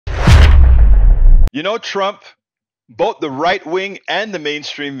Trump, both the right wing and the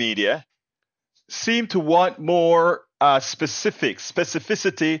mainstream media seem to want more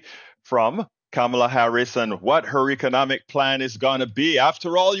specificity from Kamala Harris and what her economic plan is going to be.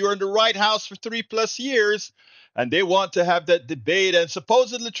 After all, you're in the White House for 3+ years, and they want to have that debate. And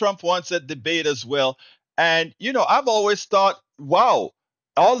supposedly Trump wants that debate as well. And, I've always thought, wow,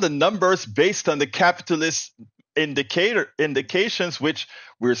 all the numbers based on the capitalist indications, which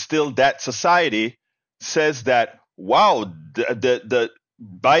we're still that society, says that, wow, the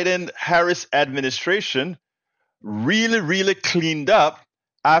Biden Harris administration really, really cleaned up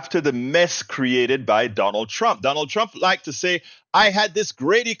after the mess created by Donald Trump. Donald Trump liked to say, I had this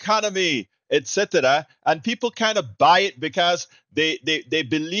great economy, etc. And people kind of buy it because they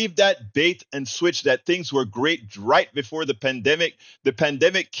believe that bait and switch, that things were great right before the pandemic. The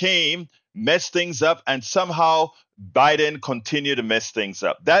pandemic came, messed things up, and somehow Biden continued to mess things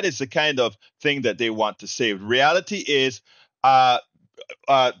up. That is the kind of thing that they want to say. Reality is,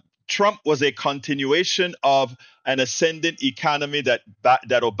 Trump was a continuation of an ascendant economy that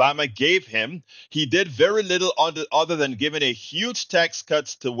Obama gave him. He did very little other than giving a huge tax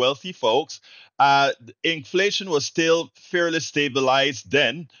cuts to wealthy folks. Inflation was still fairly stabilized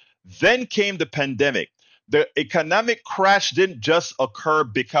then. Then came the pandemic. The economic crash didn't just occur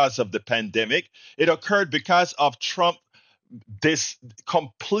because of the pandemic. It occurred because of Trump, this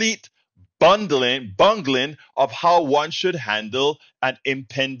complete bungling of how one should handle an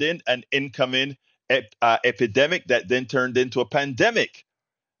impending and incoming epidemic that then turned into a pandemic.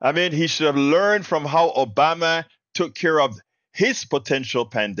 I mean, he should have learned from how Obama took care of his potential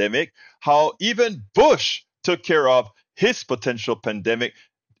pandemic, how even Bush took care of his potential pandemic.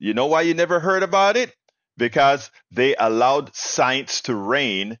 You know why you never heard about it? Because they allowed science to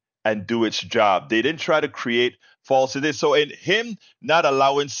reign and do its job. They didn't try to create falsities. So in him not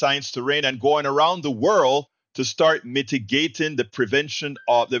allowing science to reign and going around the world to start mitigating the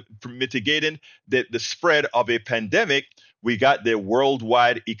spread of a pandemic, we got the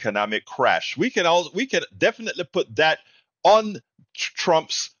worldwide economic crash. We can definitely put that on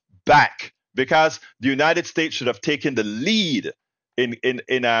Trump's back, because the United States should have taken the lead in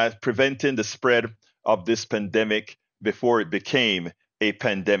preventing the spread of this pandemic before it became a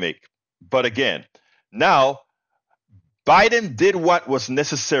pandemic. But again, now Biden did what was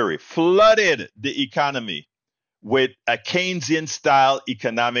necessary, flooded the economy with a Keynesian style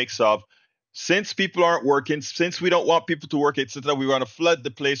economics of, since people aren't working, since we don't want people to work, etc., we want to flood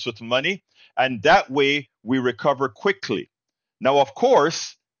the place with money, and that way we recover quickly. Now, of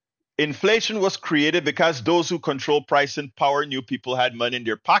course, inflation was created because those who control price and power knew people had money in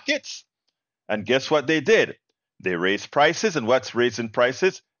their pockets. And guess what they did? They raised prices. And what's raising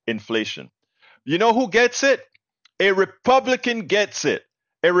prices? Inflation. You know who gets it? A Republican gets it.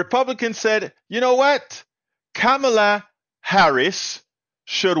 A Republican said, you know what? Kamala Harris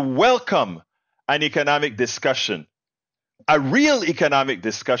should welcome an economic discussion, a real economic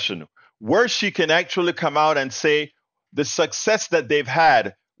discussion, where she can actually come out and say the success that they've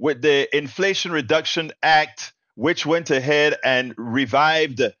had with the Inflation Reduction Act, which went ahead and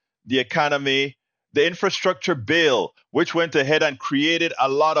revived the economy, the infrastructure bill, which went ahead and created a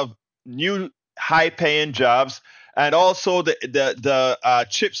lot of new high-paying jobs, and also the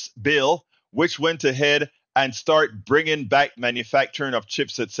chips bill, which went ahead and start bringing back manufacturing of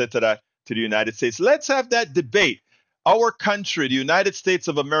chips, etc., to the United States. Let's have that debate. Our country, the United States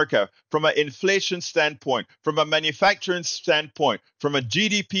of America, from an inflation standpoint, from a manufacturing standpoint, from a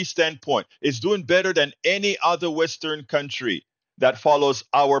GDP standpoint, is doing better than any other Western country that follows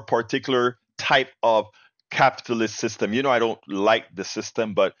our particular type of capitalist system. I don't like the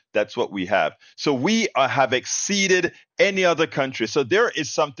system, but that's what we have. So we have exceeded any other country. So there is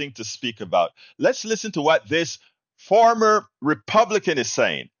something to speak about. Let's listen to what this former Republican is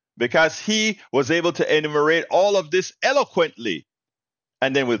saying, because he was able to enumerate all of this eloquently.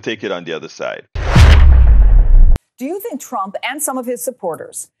 And then we'll take it on the other side. Do you think Trump and some of his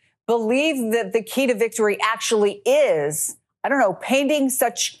supporters believe that the key to victory actually is, painting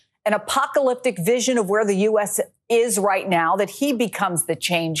such an apocalyptic vision of where the U.S. is right now, that he becomes the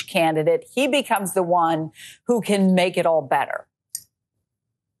change candidate, he becomes the one who can make it all better?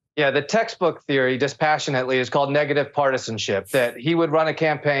 Yeah, the textbook theory, dispassionately, is called negative partisanship, that he would run a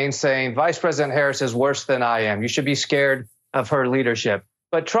campaign saying, Vice President Harris is worse than I am. You should be scared of her leadership.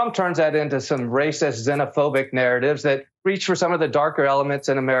 But Trump turns that into some racist, xenophobic narratives that reach for some of the darker elements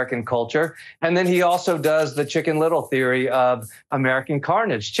in American culture. And then he also does the Chicken Little theory of American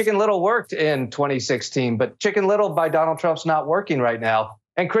carnage. Chicken Little worked in 2016, but Chicken Little by Donald Trump's not working right now.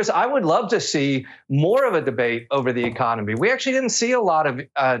 And Chris, I would love to see more of a debate over the economy. We actually didn't see a lot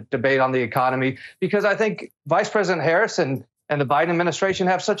of debate on the economy because I think Vice President Harris and the Biden administration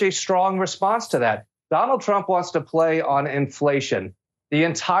have such a strong response to that. Donald Trump wants to play on inflation. The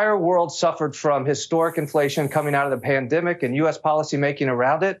entire world suffered from historic inflation coming out of the pandemic and U.S. policymaking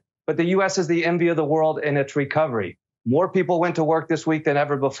around it. But the U.S. is the envy of the world in its recovery. More people went to work this week than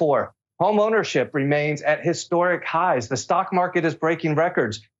ever before. Home ownership remains at historic highs. The stock market is breaking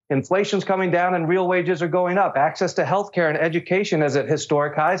records. Inflation's coming down and real wages are going up. Access to healthcare and education is at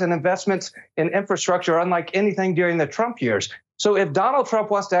historic highs, and investments in infrastructure are unlike anything during the Trump years. So if Donald Trump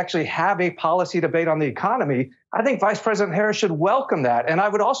wants to actually have a policy debate on the economy, I think Vice President Harris should welcome that. And I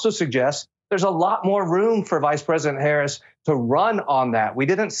would also suggest there's a lot more room for Vice President Harris to run on that. We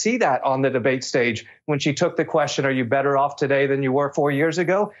didn't see that on the debate stage when she took the question, are you better off today than you were 4 years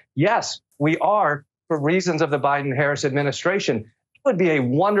ago? Yes, we are, for reasons of the Biden-Harris administration. It would be a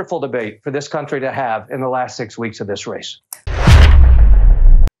wonderful debate for this country to have in the last 6 weeks of this race.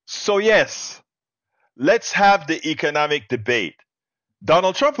 So yes, let's have the economic debate.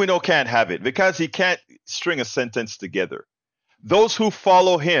 Donald Trump, we know, can't have it because he can't string a sentence together. Those who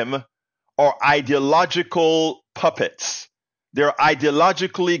follow him are ideological puppets. They're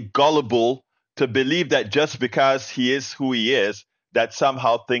ideologically gullible to believe that just because he is who he is, that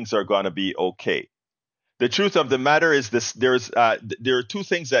somehow things are going to be okay. The truth of the matter is this: there are two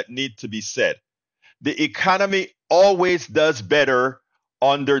things that need to be said. The economy always does better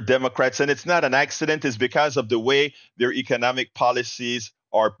under Democrats, and it's not an accident. It's because of the way their economic policies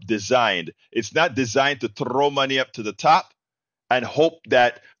are designed. It's not designed to throw money up to the top and hope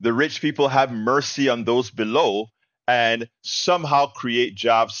that the rich people have mercy on those below and somehow create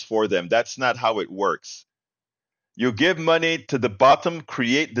jobs for them. That's not how it works. You give money to the bottom,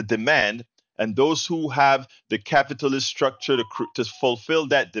 create the demand, and those who have the capitalist structure to fulfill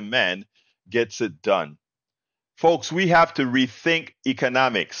that demand gets it done. Folks, we have to rethink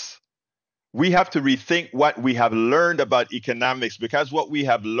economics. We have to rethink what we have learned about economics, because what we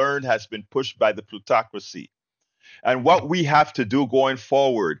have learned has been pushed by the plutocracy. And what we have to do going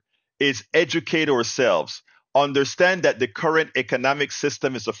forward is educate ourselves, understand that the current economic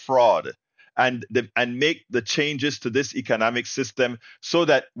system is a fraud, and make the changes to this economic system so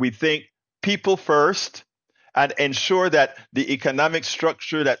that we think people first and ensure that the economic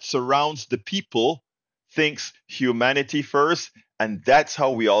structure that surrounds the people thinks humanity first, and that's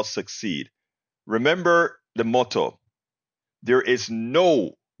how we all succeed. Remember the motto: there is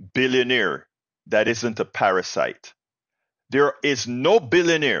no billionaire that isn't a parasite. There is no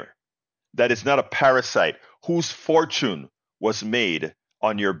billionaire that is not a parasite whose fortune was made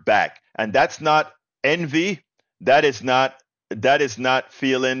on your back. And that's not envy. That is not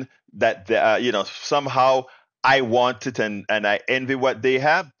feeling that somehow I want it and I envy what they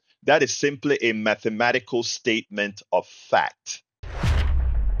have. That is simply a mathematical statement of fact.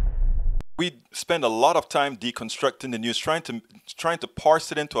 We spend a lot of time deconstructing the news, trying to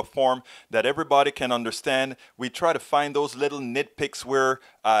parse it into a form that everybody can understand. We try to find those little nitpicks where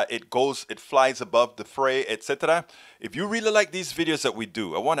it flies above the fray, etc. If you really like these videos that we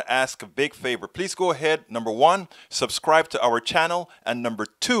do, I want to ask a big favor. Please go ahead, number one, subscribe to our channel, and number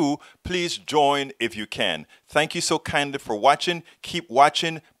two, please join if you can. Thank you so kindly for watching. Keep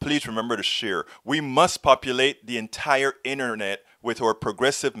watching. Please remember to share. We must populate the entire internet with our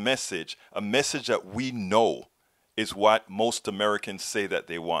progressive message, a message that we know is what most Americans say that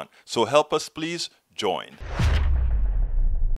they want. So help us, please join.